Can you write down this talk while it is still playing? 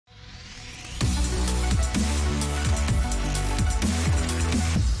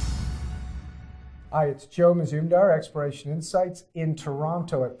Hi, it's Joe Mazumdar, Exploration Insights in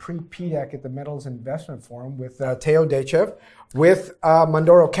Toronto at pre-PDAC at the Metals Investment Forum with Teo Dechev with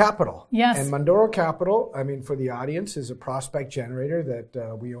Mundoro Capital. Yes. And Mundoro Capital, I mean, for the audience, is a prospect generator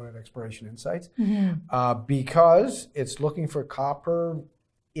that we own at Exploration Insights because it's looking for copper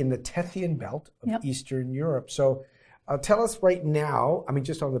in the Tethyan Belt of Eastern Europe. So tell us right now, I mean,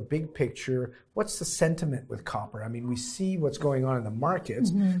 just on the big picture, what's the sentiment with copper? I mean, we see what's going on in the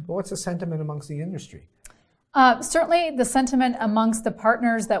markets, but what's the sentiment amongst the industry? Certainly the sentiment amongst the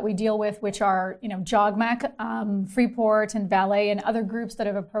partners that we deal with, which are, JOGMEC, Freeport and Vale and other groups that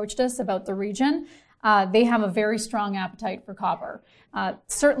have approached us about the region, they have a very strong appetite for copper.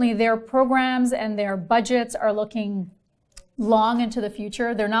 Certainly their programs and their budgets are looking long into the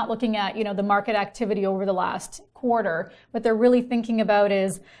future. They're not looking at, the market activity over the last quarter. What they're really thinking about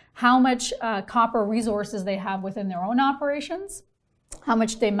is how much copper resources they have within their own operations, how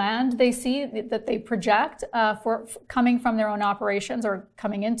much demand they see that they project for coming from their own operations or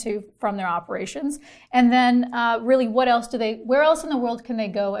coming into from their operations, and then really where else in the world can they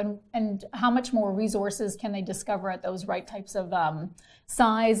go, and how much more resources can they discover at those right types of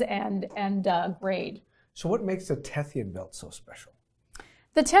size and grade. So what makes the Tethyan Belt so special?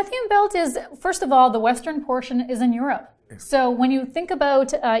 The Tethyan Belt is, first of all, the western portion is in Europe. So when you think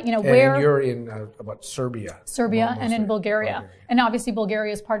about, where... And you're in, Serbia. Serbia and in Bulgaria. And obviously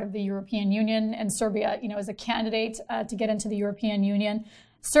Bulgaria is part of the European Union, and Serbia, is a candidate to get into the European Union.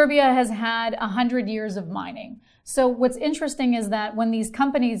 Serbia has had 100 years of mining. So what's interesting is that when these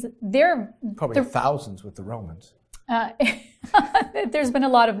companies, they're thousands with the Romans. There's been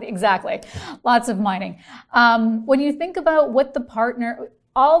lots of mining. When you think about what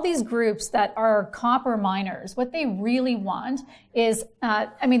all these groups that are copper miners, what they really want is,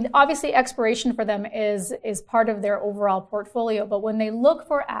 obviously exploration for them is part of their overall portfolio, but when they look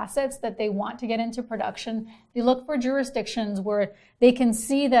for assets that they want to get into production, they look for jurisdictions where they can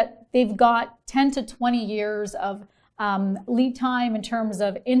see that they've got 10 to 20 years of lead time in terms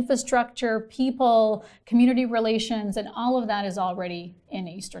of infrastructure, people, community relations, and all of that is already in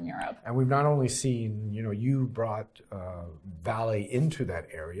Eastern Europe. And we've not only seen, you brought Vale into that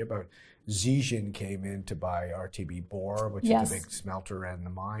area, but Zijin came in to buy RTB Bor, which is the big smelter and the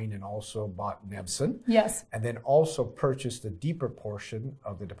mine, and also bought Nevsun. Yes. And then also purchased the deeper portion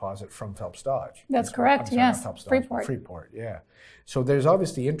of the deposit from Phelps Dodge. That's correct, yes. Freeport, yeah. So there's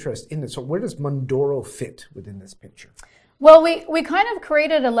obviously interest in it. So where does Mundoro fit within this picture? Well, we kind of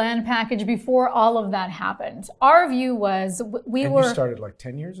created a land package before all of that happened. Our view was you started like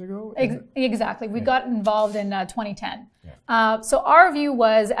 10 years ago? Exactly. We got involved in 2010. Yeah. So our view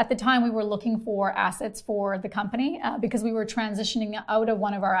was, at the time, we were looking for assets for the company because we were transitioning out of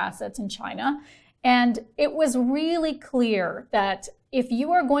one of our assets in China. And it was really clear that if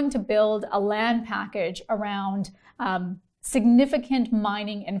you are going to build a land package around significant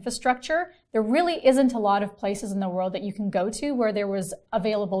mining infrastructure, there really isn't a lot of places in the world that you can go to where there was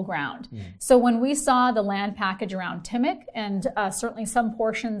available ground. So when we saw the land package around Timok and certainly some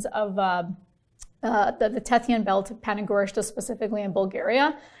portions of the Tethyan Belt, Panagorishta specifically in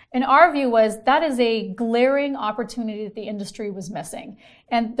Bulgaria, and our view was that is a glaring opportunity that the industry was missing.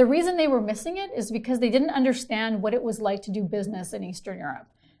 And the reason they were missing it is because they didn't understand what it was like to do business in Eastern Europe.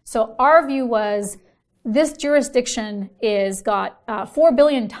 So our view was, this jurisdiction is got 4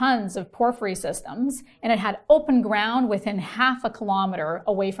 billion tons of porphyry systems, and it had open ground within half a kilometer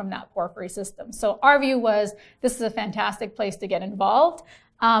away from that porphyry system. So our view was, this is a fantastic place to get involved.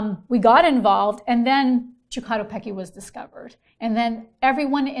 We got involved, and then Çukaropeki was discovered. And then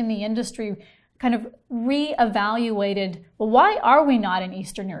everyone in the industry kind of reevaluated, well, why are we not in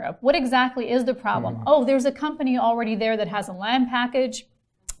Eastern Europe? What exactly is the problem? Oh, there's a company already there that has a land package,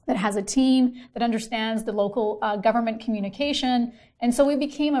 that has a team that understands the local government communication. And so we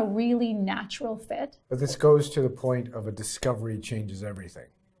became a really natural fit. But this goes to the point of a discovery changes everything.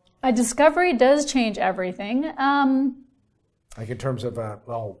 A discovery does change everything. Like in terms of,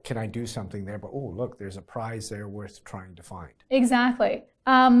 can I do something there? But, oh, look, there's a prize there worth trying to find. Exactly.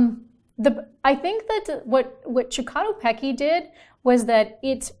 I think that what Çukaropeki did was that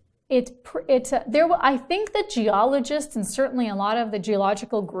I think that geologists and certainly a lot of the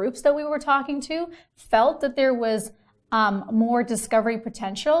geological groups that we were talking to felt that there was more discovery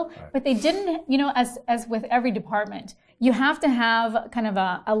potential, but they didn't, as with every department, you have to have kind of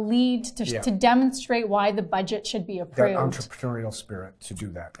a lead to demonstrate why the budget should be approved. That entrepreneurial spirit to do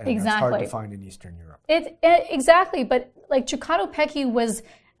that. And exactly. It's hard to find in Eastern Europe. Exactly, but like Çukaropeki was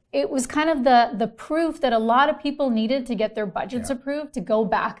kind of the proof that a lot of people needed to get their budgets approved to go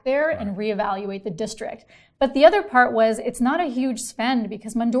back there and reevaluate the district. But the other part was, it's not a huge spend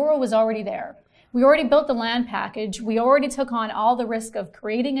because Mundoro was already there. We already built the land package. We already took on all the risk of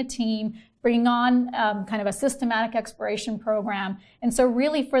creating a team, bringing on kind of a systematic exploration program. And so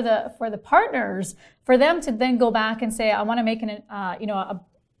really for the partners, for them to then go back and say, I want to make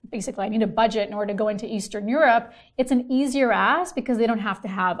basically I need a budget in order to go into Eastern Europe, it's an easier ask because they don't have to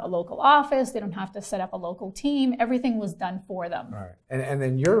have a local office, they don't have to set up a local team. Everything was done for them. Right. And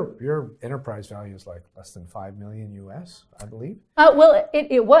then your enterprise value is like less than $5 million US, I believe. Well,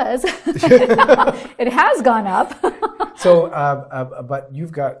 it was. It has gone up. So, but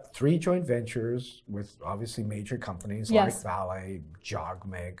you've got 3 joint ventures with obviously major companies like Vale,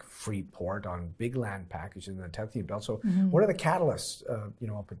 Jogmeg, Freeport on big land packages in the Tethyan Belt. So, what are the catalysts,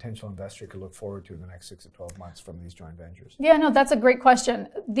 a potential investor could look forward to in the next 6 to 12 months from these joint ventures? Yeah, no, that's a great question.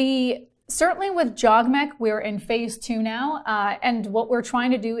 Certainly with Jogmec, we're in phase 2 now, and what we're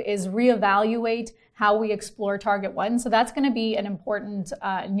trying to do is reevaluate how we explore Target 1. So that's going to be an important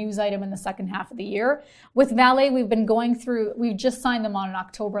news item in the second half of the year. With Vale, we've just signed them on in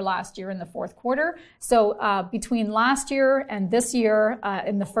October last year in the fourth quarter. So between last year and this year,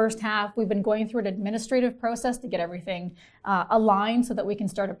 in the first half, we've been going through an administrative process to get everything aligned so that we can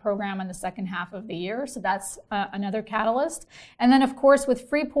start a program in the second half of the year. So that's another catalyst. And then, of course, with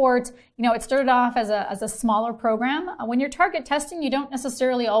Freeport, it started off as a smaller program. When you're target testing, you don't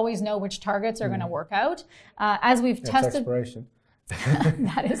necessarily always know which targets are going to work out. As we've tested, exploration.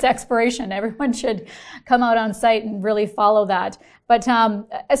 That is exploration. Everyone should come out on site and really follow that. But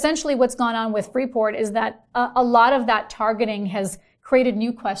essentially what's gone on with Freeport is that a lot of that targeting has created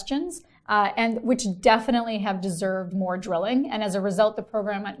new questions, and which definitely have deserved more drilling. And as a result, the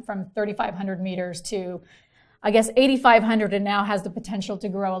program went from 3,500 meters to, I guess, 8,500, and now has the potential to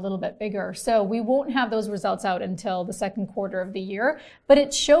grow a little bit bigger. So we won't have those results out until the second quarter of the year. But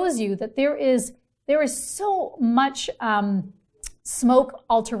it shows you that there is so much smoke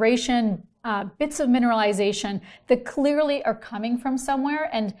alteration, bits of mineralization that clearly are coming from somewhere.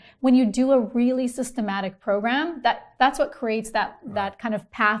 And when you do a really systematic program, that's what creates that kind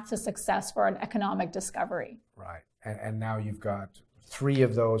of path to success for an economic discovery. Right. And now you've got 3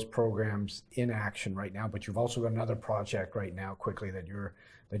 of those programs in action right now, but you've also got another project right now quickly that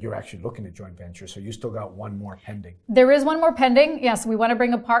you're actually looking at joint venture. So you still got 1 more pending. There is 1 more pending. Yes, we want to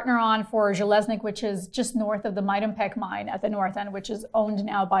bring a partner on for Železnik, which is just north of the Majdanpek mine at the north end, which is owned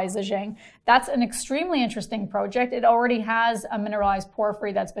now by Zijin. That's an extremely interesting project. It already has a mineralized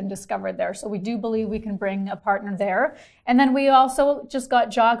porphyry that's been discovered there. So we do believe we can bring a partner there. And then we also just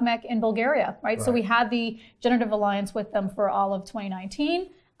got Jogmec in Bulgaria, right? So we had the generative alliance with them for all of 2019.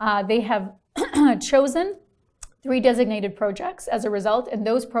 They have chosen 3 designated projects as a result, and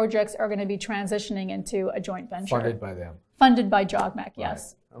those projects are going to be transitioning into a joint venture. Funded by them. Funded by Jogmec,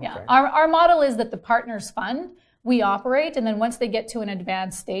 yes. Right. Okay. Yeah. Our model is that the partners fund, we operate, and then once they get to an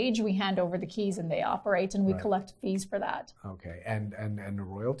advanced stage, we hand over the keys and they operate, and we collect fees for that. Okay, and a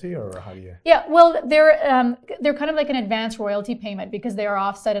royalty, or how do you? Yeah, well, they're kind of like an advanced royalty payment because they are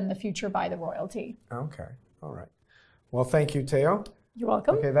offset in the future by the royalty. Okay, all right. Well, thank you, Teo. You're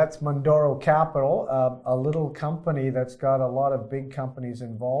welcome. Okay, that's Mundoro Capital, a little company that's got a lot of big companies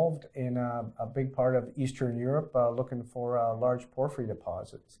involved in a big part of Eastern Europe looking for large porphyry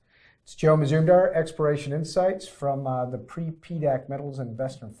deposits. It's Joe Mazumdar, Exploration Insights from the Pre-PDAC Metals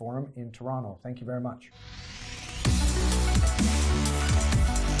Investment Forum in Toronto. Thank you very much.